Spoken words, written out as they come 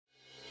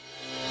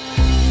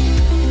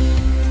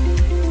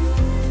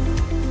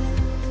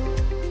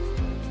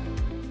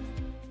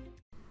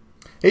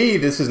Hey,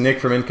 this is Nick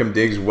from Income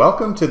Digs.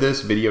 Welcome to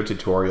this video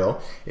tutorial.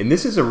 And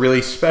this is a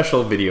really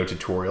special video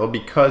tutorial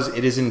because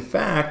it is in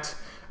fact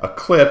a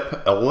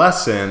clip, a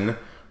lesson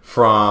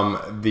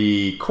from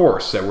the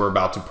course that we're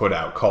about to put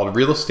out called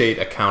Real Estate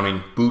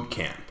Accounting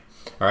Bootcamp.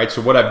 All right,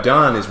 so what I've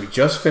done is we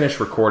just finished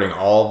recording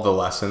all of the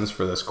lessons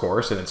for this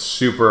course and it's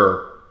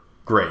super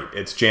great.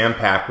 It's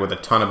jam-packed with a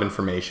ton of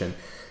information.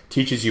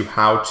 Teaches you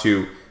how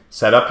to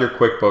set up your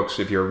QuickBooks.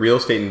 If you're a real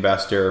estate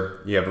investor,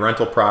 you have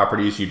rental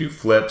properties, you do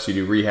flips, you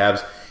do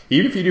rehabs,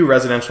 even if you do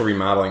residential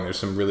remodeling, there's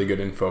some really good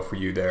info for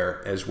you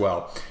there as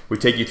well. We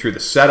take you through the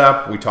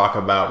setup. We talk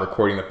about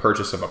recording the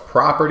purchase of a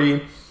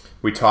property.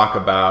 We talk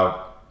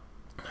about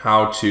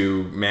how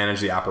to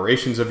manage the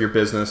operations of your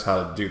business,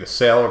 how to do the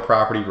sale of a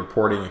property,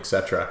 reporting,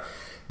 etc.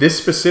 This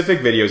specific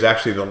video is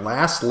actually the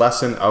last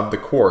lesson of the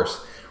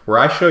course where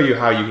I show you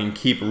how you can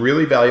keep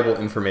really valuable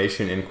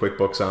information in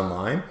QuickBooks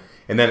Online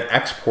and then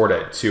export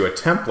it to a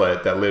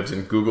template that lives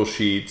in Google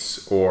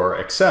Sheets or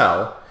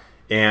Excel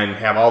and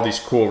have all these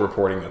cool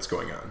reporting that's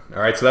going on.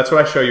 All right, so that's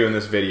what I show you in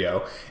this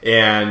video.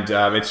 And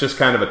it's just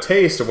kind of a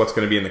taste of what's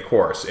gonna be in the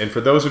course. And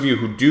for those of you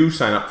who do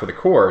sign up for the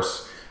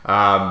course,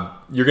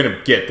 you're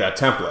gonna get that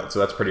template. So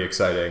that's pretty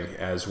exciting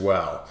as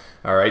well.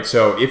 All right,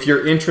 so if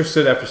you're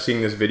interested after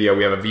seeing this video,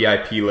 we have a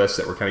VIP list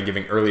that we're kind of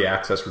giving early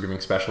access. We're giving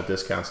special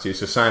discounts to.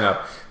 So sign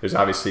up. There's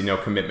obviously no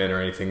commitment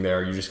or anything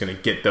there. You're just going to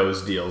get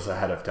those deals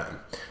ahead of time.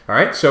 All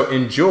right, so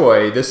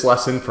enjoy this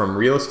lesson from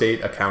Real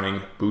Estate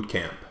Accounting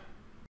Bootcamp.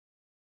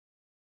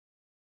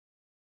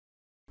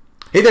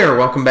 Hey there,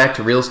 welcome back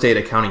to Real Estate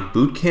Accounting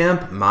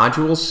Bootcamp,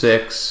 Module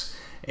 6.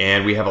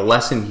 And we have a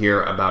lesson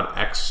here about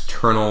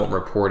external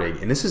reporting.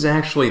 And this is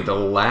actually the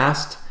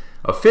last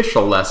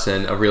official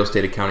lesson of Real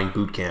Estate Accounting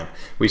Bootcamp.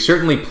 We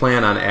certainly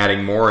plan on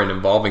adding more and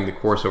involving the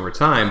course over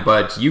time,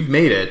 but you've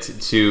made it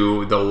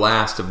to the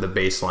last of the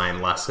baseline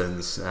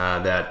lessons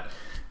that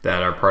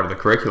are part of the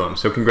curriculum.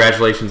 So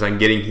congratulations on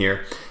getting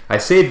here. I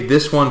saved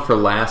this one for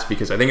last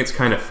because I think it's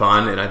kind of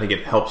fun and I think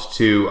it helps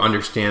to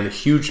understand the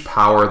huge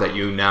power that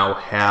you now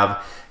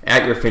have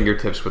at your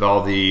fingertips with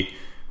all the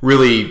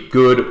really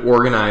good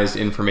organized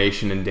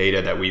information and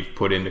data that we've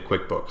put into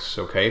QuickBooks.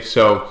 Okay,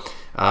 so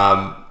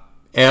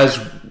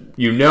as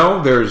you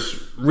know,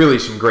 there's really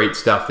some great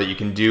stuff that you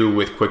can do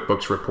with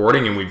QuickBooks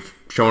reporting, and we've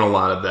shown a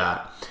lot of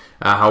that.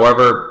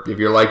 However, if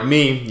you're like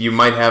me, you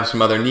might have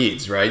some other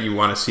needs, right? You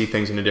want to see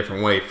things in a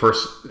different way.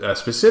 First,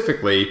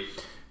 specifically,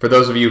 for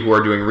those of you who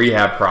are doing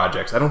rehab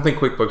projects, I don't think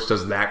QuickBooks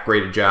does that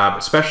great a job,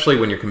 especially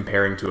when you're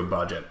comparing to a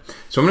budget.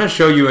 So I'm going to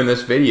show you in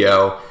this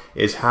video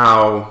is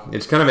how,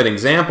 it's kind of an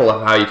example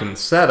of how you can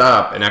set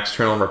up an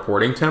external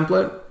reporting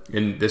template.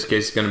 In this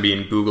case, it's going to be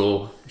in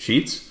Google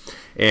Sheets.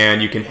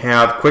 And you can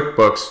have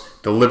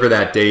QuickBooks deliver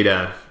that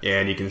data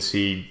and you can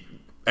see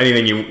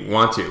anything you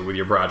want to with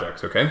your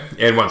projects, okay?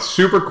 And what's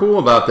super cool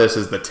about this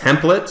is the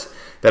template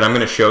that I'm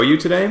going to show you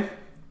today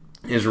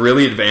is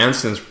really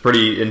advanced and it's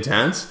pretty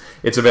intense.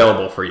 It's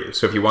available for you.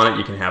 So if you want it,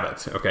 you can have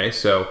it, okay?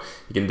 So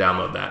you can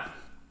download that.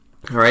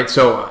 All right,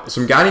 so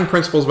some guiding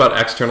principles about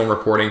external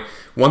reporting.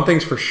 One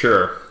thing's for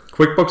sure,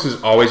 QuickBooks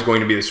is always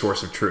going to be the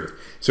source of truth.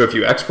 So if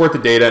you export the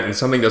data and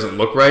something doesn't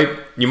look right,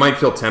 you might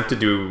feel tempted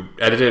to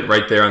edit it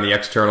right there on the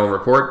external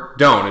report.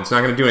 Don't. It's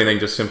not going to do anything.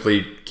 Just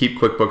simply keep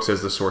QuickBooks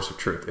as the source of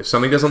truth. If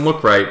something doesn't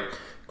look right,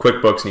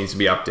 QuickBooks needs to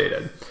be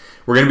updated.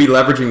 We're going to be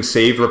leveraging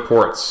saved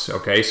reports.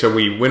 Okay, so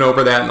we went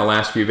over that in the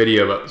last few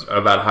videos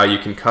about how you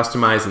can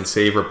customize and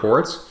save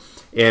reports.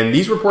 And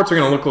these reports are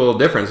going to look a little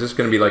different. It's just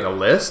going to be like a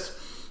list,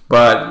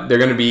 but they're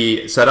going to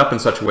be set up in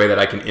such a way that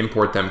I can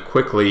import them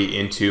quickly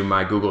into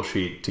my Google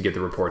Sheet to get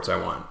the reports I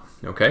want.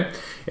 Okay,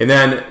 and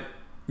then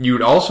you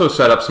would also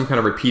set up some kind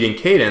of repeating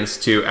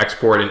cadence to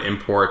export and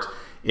import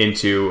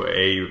into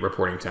a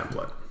reporting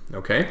template.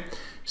 Okay,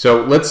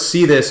 so let's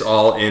see this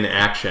all in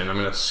action. I'm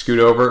going to scoot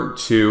over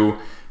to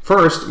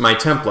first my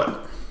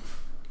template.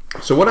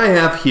 So what I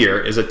have here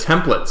is a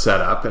template set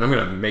up, and I'm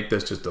going to make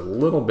this just a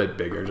little bit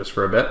bigger just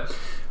for a bit.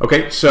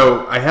 Okay,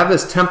 so I have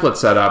this template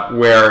set up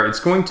where it's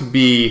going to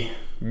be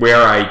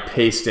where I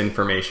paste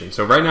information.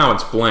 So right now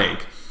it's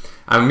blank.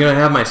 I'm going to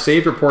have my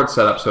saved report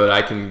set up so that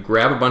I can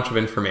grab a bunch of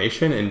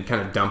information and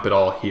kind of dump it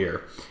all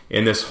here.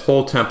 And this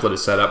whole template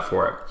is set up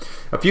for it.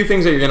 A few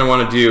things that you're going to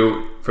want to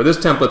do for this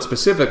template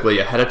specifically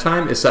ahead of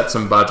time is set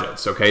some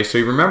budgets. Okay, so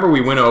you remember we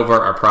went over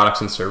our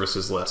products and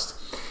services list.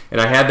 And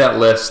I had that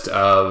list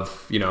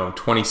of,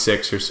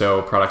 26 or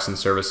so products and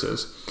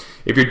services.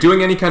 If you're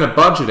doing any kind of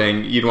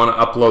budgeting, you'd want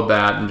to upload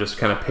that and just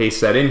kind of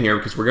paste that in here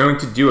because we're going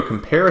to do a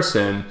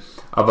comparison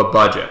of a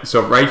budget.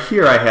 So right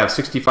here I have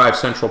 65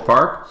 Central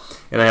Park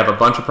and I have a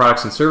bunch of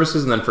products and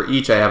services, and then for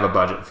each I have a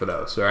budget for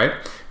those, all right?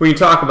 We can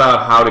talk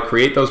about how to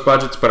create those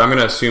budgets, but I'm going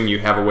to assume you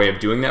have a way of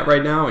doing that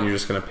right now and you're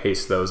just going to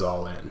paste those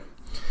all in.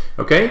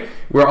 Okay,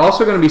 we're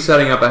also going to be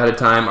setting up ahead of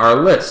time our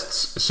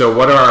lists. So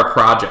what are our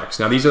projects?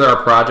 Now these are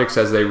our projects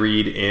as they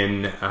read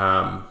in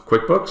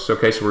QuickBooks.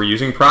 Okay, so we're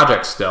using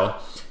projects still.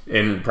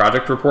 And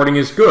project reporting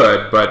is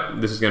good,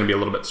 but this is going to be a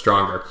little bit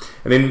stronger.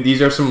 And then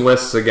these are some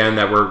lists, again,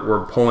 that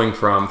we're pulling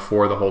from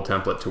for the whole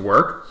template to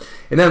work.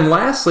 And then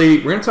lastly,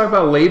 we're going to talk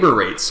about labor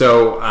rates.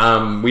 So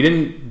we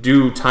didn't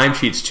do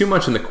timesheets too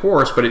much in the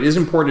course, but it is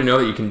important to know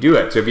that you can do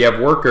it. So if you have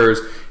workers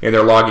and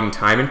they're logging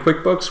time in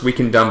QuickBooks, we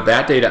can dump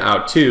that data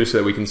out too, so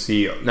that we can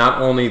see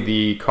not only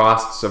the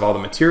costs of all the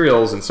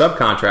materials and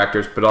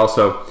subcontractors, but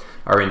also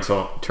our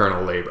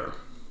internal labor.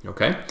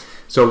 Okay?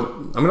 So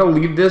I'm going to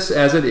leave this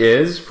as it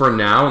is for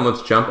now, and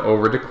let's jump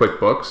over to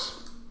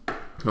QuickBooks.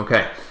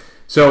 Okay,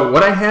 so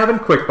what I have in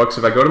QuickBooks,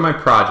 if I go to my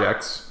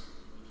projects,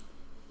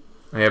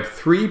 I have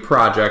 3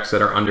 projects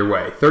that are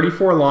underway.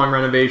 34 Long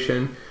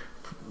renovation,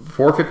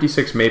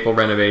 456 Maple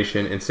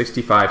renovation, and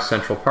 65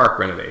 Central Park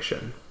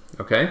renovation.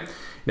 Okay,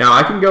 now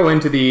I can go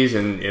into these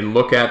and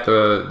look at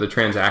the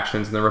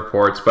transactions and the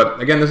reports, but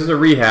again, this is a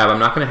rehab. I'm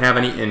not going to have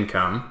any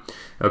income.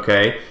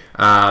 Okay,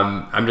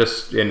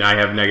 and I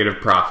have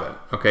negative profit.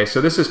 Okay, so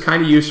this is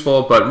kind of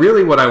useful, but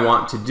really what I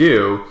want to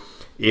do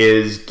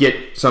is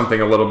get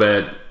something a little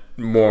bit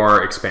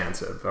more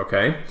expansive.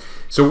 Okay,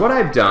 so what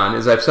I've done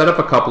is I've set up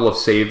a couple of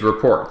saved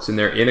reports, and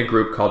they're in a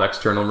group called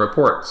external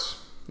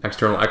reports,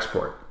 external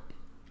export.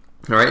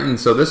 All right, and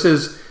so this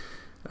is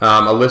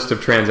a list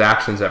of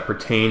transactions that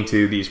pertain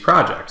to these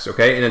projects.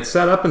 Okay, and it's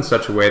set up in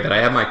such a way that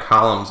I have my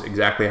columns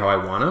exactly how I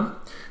want them.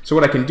 So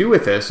what I can do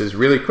with this is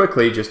really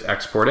quickly just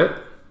export it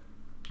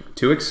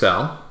to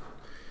Excel,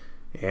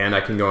 and I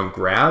can go and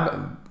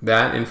grab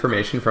that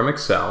information from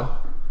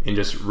Excel and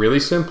just really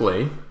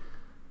simply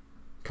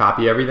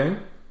copy everything.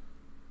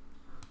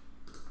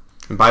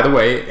 And by the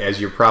way,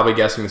 as you're probably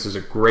guessing, this is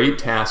a great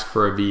task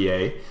for a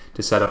VA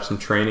to set up some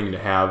training to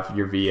have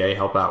your VA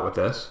help out with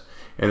this.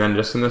 And then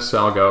just in this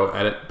cell, go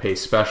edit,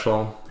 paste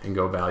special, and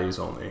go values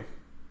only.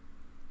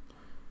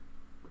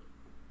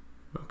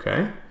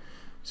 Okay.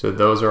 So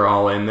those are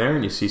all in there,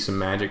 and you see some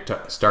magic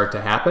start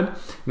to happen. And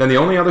then the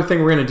only other thing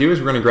we're going to do is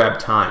we're going to grab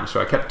time. So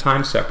I kept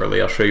time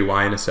separately. I'll show you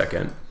why in a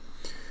second.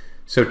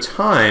 So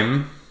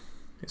time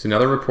is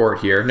another report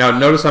here. Now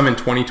notice I'm in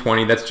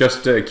 2020. That's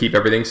just to keep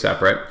everything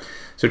separate.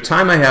 So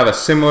time, I have a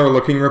similar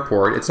looking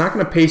report. It's not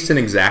going to paste in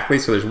exactly,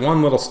 so there's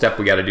one little step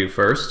we got to do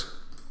first.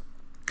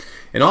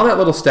 And all that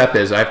little step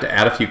is I have to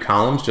add a few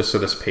columns just so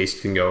this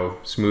paste can go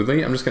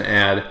smoothly. I'm just going to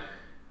add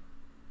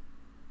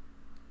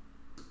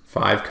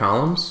 5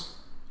 columns.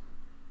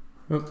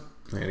 Oh,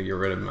 I gotta get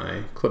rid of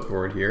my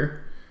clipboard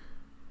here.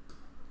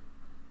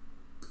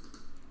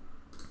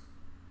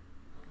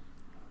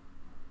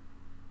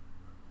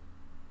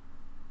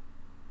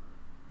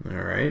 All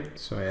right,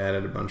 so I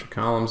added a bunch of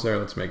columns there.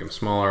 Let's make them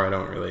smaller. I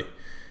don't really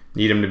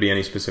need them to be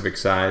any specific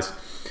size.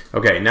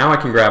 Okay, now I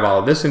can grab all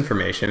of this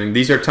information, and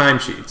these are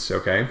timesheets,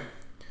 okay?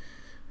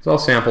 It's all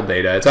sample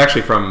data. It's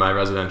actually from my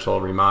residential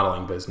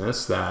remodeling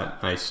business that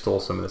I stole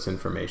some of this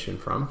information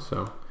from.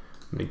 So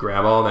let me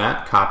grab all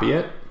that, copy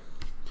it,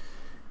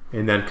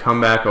 and then come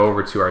back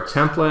over to our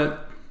template,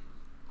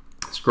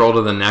 scroll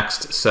to the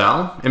next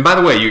cell. And by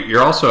the way,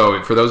 you're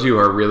also, for those of you who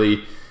are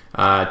really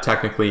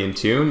technically in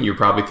tune, you're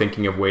probably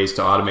thinking of ways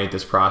to automate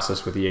this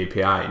process with the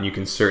API, and you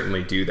can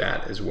certainly do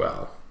that as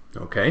well.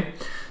 Okay,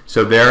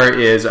 so there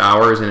is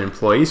hours and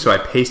employees, so I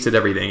pasted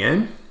everything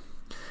in.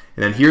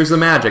 And then here's the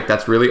magic,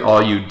 that's really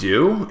all you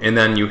do. And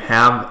then you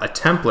have a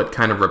template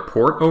kind of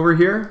report over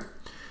here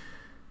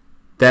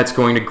that's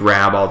going to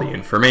grab all the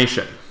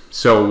information.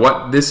 So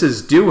what this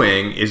is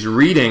doing is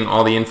reading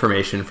all the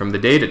information from the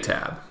data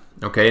tab.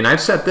 Okay, and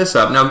I've set this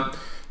up. Now,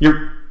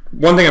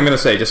 one thing I'm going to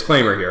say,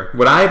 disclaimer here,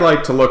 what I'd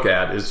like to look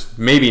at is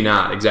maybe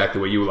not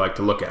exactly what you would like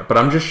to look at, but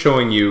I'm just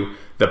showing you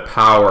the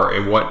power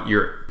and what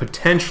you're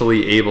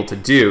potentially able to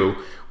do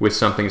with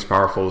something as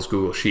powerful as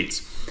Google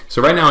Sheets.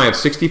 So right now I have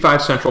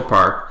 65 Central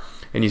Park,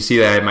 and you see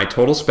that I have my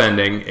total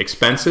spending,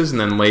 expenses, and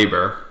then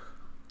labor.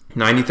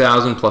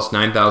 90,000 plus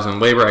 9,000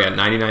 labor, I got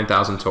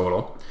 99,000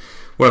 total.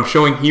 What I'm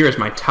showing here is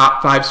my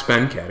top 5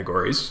 spend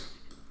categories,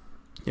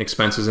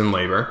 expenses and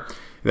labor,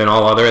 and then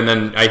all other, and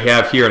then I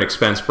have here an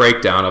expense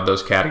breakdown of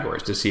those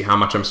categories to see how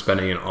much I'm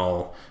spending in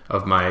all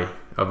of my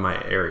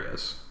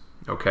areas.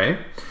 Okay.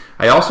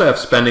 I also have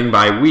spending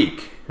by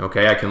week.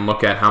 Okay, I can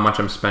look at how much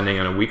I'm spending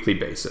on a weekly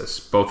basis,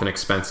 both in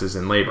expenses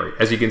and labor.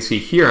 As you can see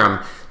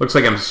here, looks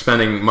like I'm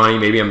spending money.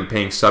 Maybe I'm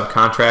paying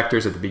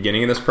subcontractors at the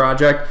beginning of this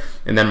project,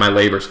 and then my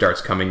labor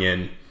starts coming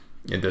in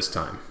at this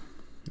time.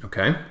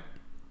 Okay.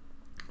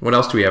 What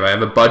else do we have? I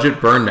have a budget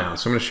burn down.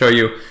 So I'm going to show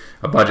you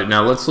a budget.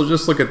 Now let's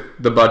just look at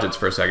the budgets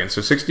for a second.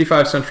 So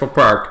 65 Central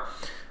Park,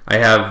 I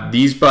have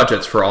these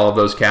budgets for all of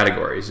those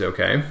categories.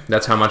 Okay,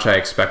 that's how much I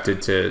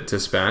expected to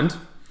spend.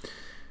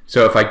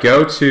 So if I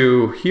go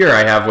to here,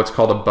 I have what's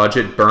called a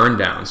budget burn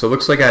down. So it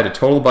looks like I had a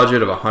total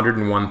budget of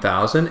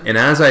 101,000, and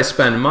as I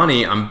spend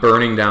money, I'm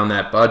burning down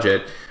that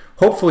budget,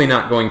 hopefully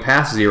not going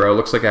past zero. It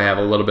looks like I have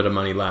a little bit of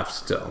money left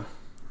still.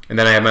 And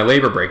then I have my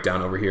labor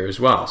breakdown over here as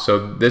well.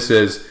 So this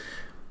is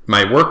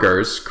my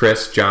workers,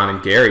 Chris, John,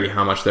 and Gary,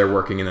 how much they're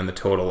working, and then the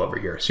total over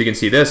here. So you can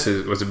see this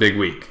was a big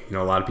week. You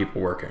know, a lot of people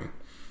working.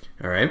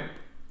 All right.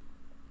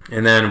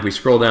 And then if we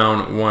scroll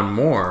down one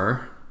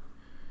more,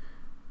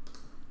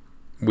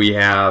 we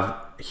have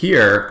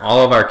here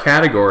all of our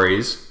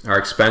categories, our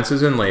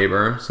expenses and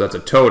labor, so that's a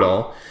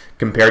total,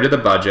 compared to the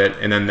budget,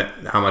 and then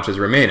how much is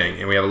remaining.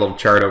 And we have a little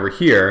chart over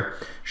here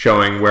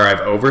showing where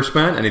I've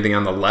overspent, anything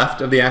on the left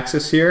of the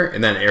axis here,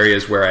 and then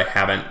areas where I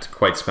haven't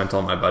quite spent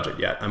all my budget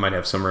yet. I might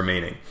have some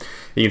remaining.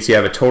 You can see I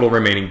have a total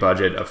remaining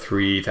budget of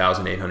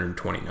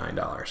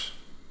 $3,829.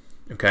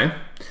 Okay?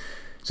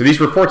 So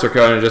these reports are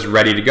kind of just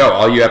ready to go.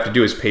 All you have to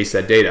do is paste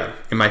that data.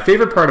 And my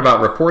favorite part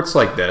about reports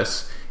like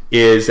this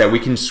is that we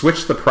can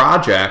switch the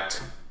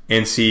project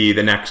and see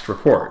the next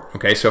report.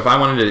 Okay, so if I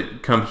wanted to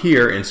come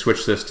here and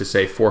switch this to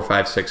say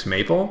 456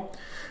 Maple,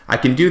 I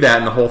can do that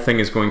and the whole thing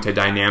is going to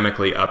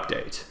dynamically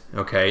update.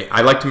 Okay,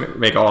 I like to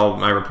make all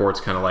my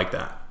reports kind of like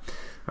that.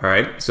 All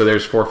right, so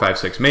there's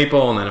 456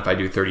 Maple, and then if I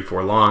do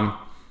 34 Long,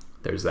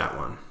 there's that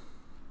one.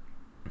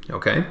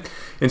 Okay,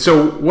 and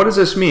so what does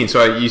this mean?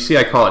 So you see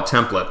I call it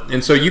template.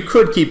 And so you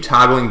could keep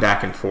toggling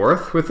back and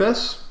forth with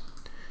this.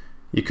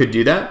 You could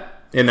do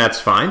that, and that's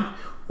fine.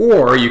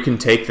 Or you can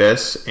take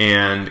this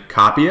and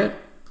copy it.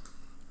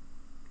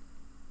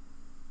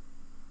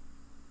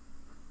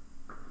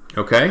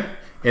 Okay,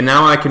 and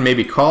now I can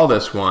maybe call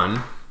this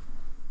one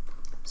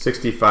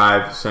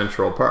 65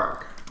 Central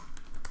Park.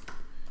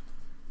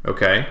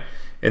 Okay,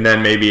 and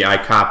then maybe I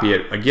copy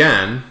it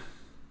again.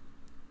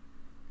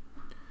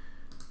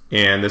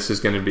 And this is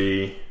going to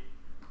be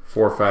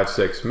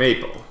 456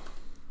 Maple.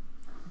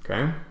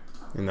 Okay,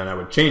 and then I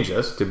would change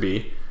this to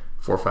be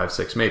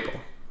 456 Maple.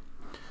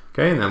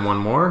 Okay, and then one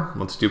more.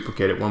 Let's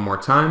duplicate it one more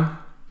time.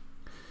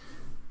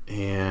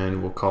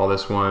 And we'll call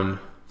this one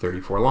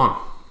 34 Long.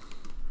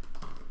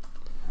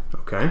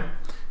 Okay,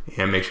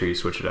 and make sure you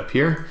switch it up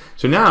here.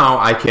 So now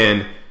I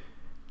can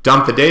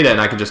dump the data and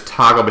I can just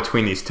toggle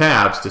between these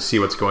tabs to see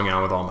what's going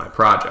on with all my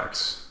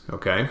projects.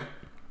 Okay,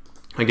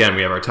 again,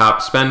 we have our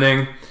top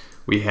spending.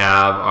 We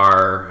have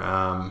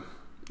our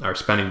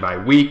spending by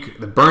week.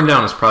 The burn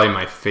down is probably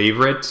my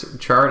favorite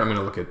chart. I'm going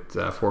to look at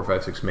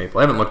 456 Maple.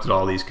 I haven't looked at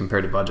all these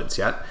compared to budgets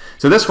yet.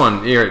 So this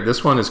one here,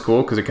 this one is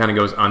cool because it kind of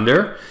goes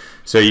under.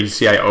 So you can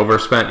see I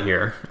overspent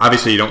here.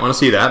 Obviously you don't want to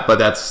see that, but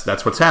that's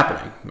what's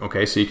happening.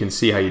 Okay, so you can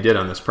see how you did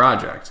on this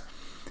project.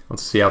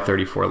 Let's see how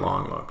 34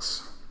 Long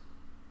looks.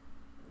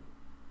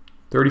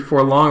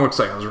 34 Long looks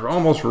like I was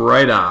almost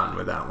right on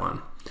with that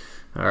one.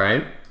 All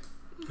right,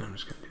 I'm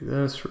just going to do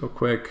this real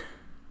quick.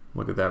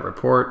 Look at that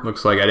report.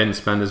 Looks like I didn't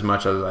spend as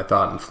much as I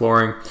thought in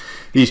flooring.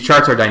 These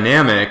charts are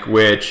dynamic,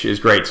 which is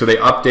great. So they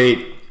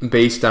update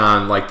based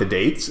on like the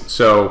dates.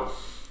 So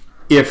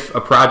if a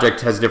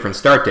project has different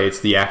start dates,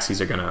 the axes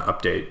are going to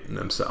update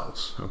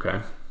themselves. Okay.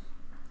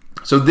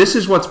 So this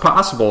is what's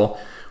possible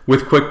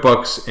with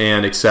QuickBooks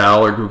and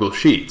Excel or Google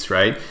Sheets,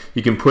 right?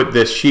 You can put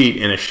this sheet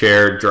in a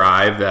shared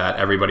drive that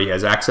everybody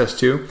has access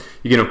to.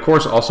 You can, of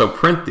course, also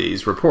print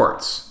these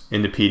reports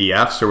into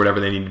PDFs or whatever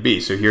they need to be.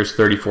 So here's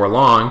 34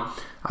 Long.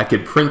 I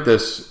could print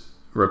this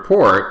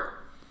report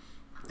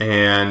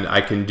and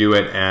I can do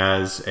it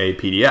as a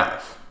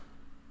PDF.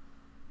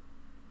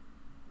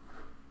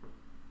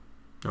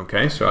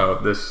 Okay, so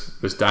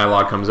this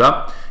dialog comes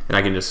up and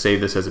I can just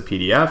save this as a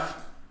PDF.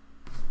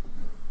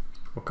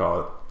 We'll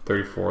call it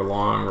 34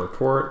 Long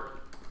report.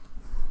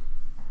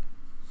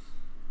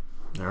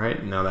 All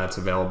right, now that's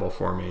available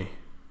for me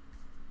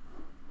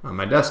on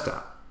my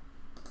desktop.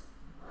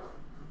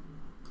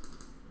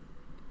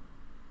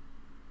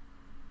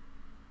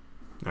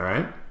 All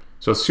right,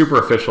 so it's super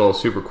official,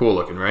 super cool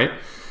looking, right?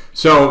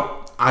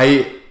 So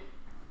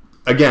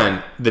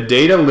again, the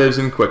data lives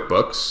in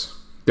QuickBooks.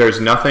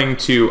 There's nothing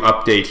to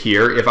update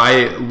here. If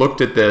I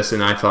looked at this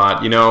and I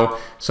thought, you know,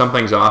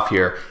 something's off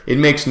here, it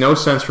makes no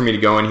sense for me to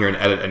go in here and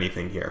edit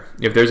anything here.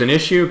 If there's an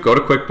issue, go to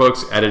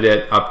QuickBooks, edit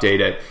it, update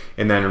it,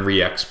 and then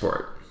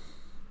re-export.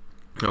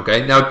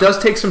 Okay, now it does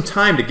take some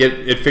time to get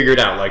it figured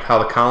out, like how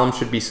the columns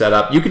should be set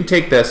up. You can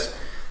take this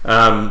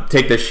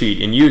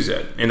sheet and use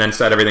it and then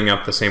set everything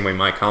up the same way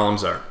my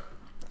columns are.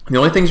 The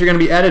only things you're going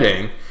to be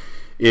editing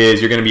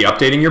is you're going to be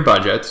updating your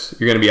budgets,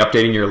 you're going to be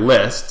updating your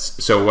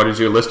lists. So what is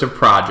your list of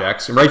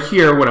projects? And right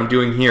here, what I'm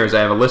doing here is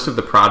I have a list of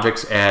the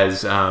projects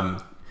as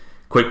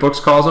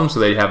QuickBooks calls them, so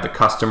they have the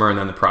customer and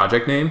then the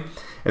project name.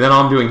 And then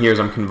all I'm doing here is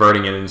I'm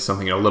converting it into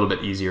something a little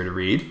bit easier to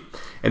read.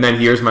 And then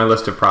here's my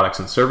list of products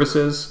and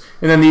services.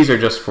 And then these are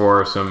just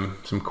for some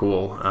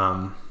cool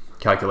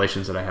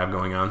calculations that I have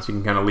going on, so you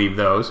can kind of leave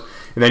those.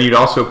 And then you'd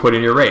also put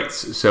in your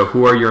rates. So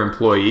who are your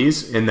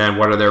employees, and then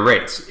what are their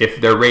rates? If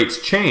their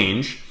rates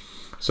change,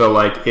 so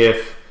like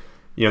if,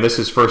 you know, this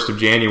is 1st of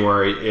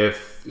January,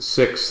 if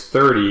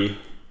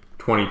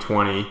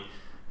 6/30/2020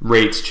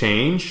 rates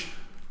change,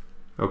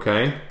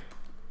 okay,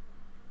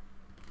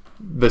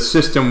 the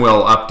system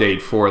will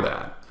update for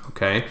that,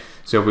 okay?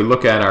 So if we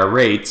look at our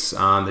rates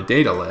on the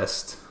data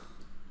list,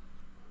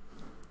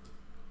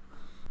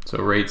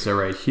 so rates are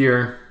right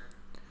here,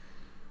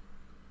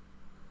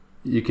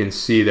 you can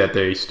see that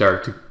they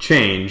start to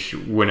change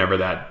whenever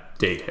that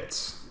date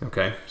hits,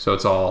 okay? So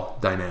it's all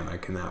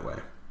dynamic in that way.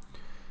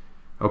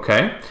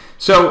 Okay,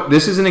 so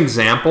this is an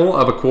example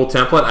of a cool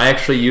template. I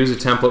actually use a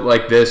template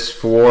like this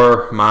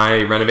for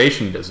my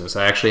renovation business.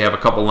 I actually have a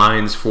couple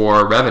lines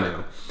for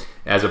revenue.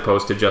 as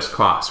opposed to just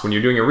costs. When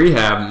you're doing a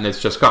rehab,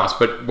 it's just costs.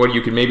 But what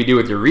you can maybe do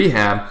with your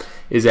rehab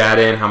is add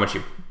in how much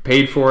you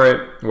paid for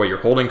it, what your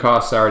holding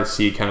costs are, to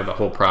see kind of the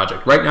whole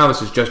project. Right now,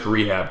 this is just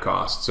rehab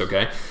costs,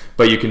 okay?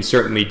 But you can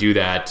certainly do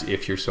that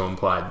if you're so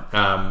inclined.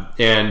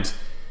 And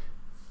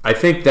I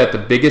think that the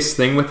biggest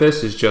thing with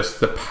this is just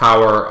the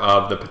power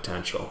of the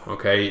potential,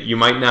 okay? You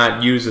might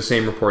not use the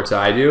same reports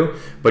I do,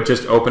 but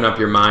just open up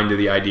your mind to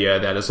the idea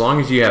that as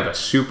long as you have a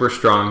super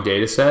strong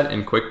data set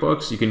in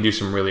QuickBooks, you can do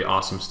some really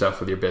awesome stuff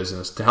with your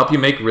business to help you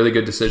make really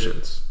good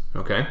decisions,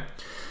 okay?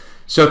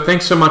 So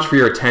thanks so much for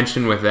your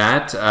attention with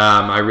that.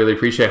 I really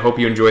appreciate it. I hope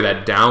you enjoy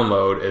that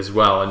download as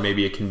well, and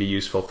maybe it can be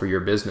useful for your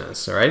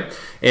business, all right?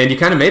 And you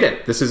kind of made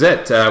it. This is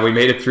it. We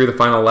made it through the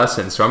final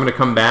lesson. So I'm going to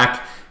come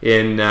back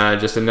in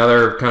just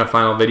another kind of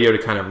final video to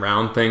kind of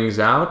round things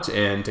out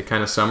and to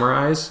kind of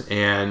summarize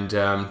and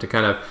to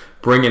kind of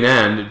bring an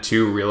end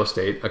to Real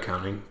Estate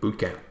Accounting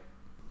Bootcamp.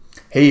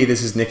 Hey,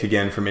 this is Nick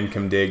again from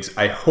Income Digs.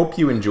 I hope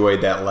you enjoyed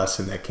that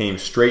lesson that came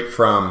straight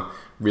from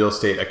Real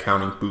Estate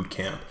Accounting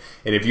Bootcamp.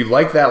 And if you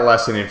like that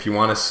lesson, if you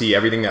want to see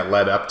everything that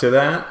led up to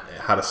that,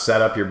 how to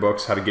set up your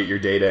books, how to get your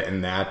data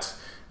in that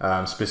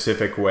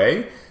specific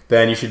way,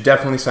 then you should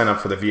definitely sign up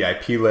for the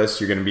VIP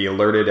list. You're going to be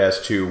alerted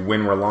as to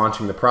when we're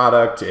launching the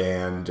product,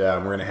 and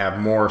we're going to have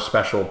more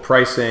special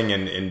pricing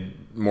and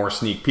more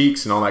sneak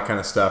peeks and all that kind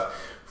of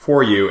stuff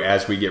for you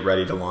as we get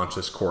ready to launch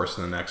this course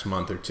in the next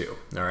month or two.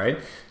 All right.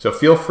 So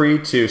feel free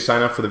to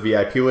sign up for the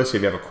VIP list.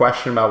 If you have a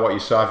question about what you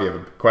saw, if you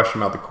have a question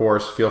about the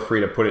course, feel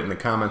free to put it in the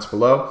comments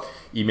below.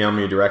 Email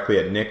me directly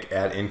at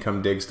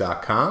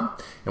nick@incomedigs.com,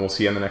 and we'll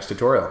see you on the next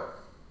tutorial.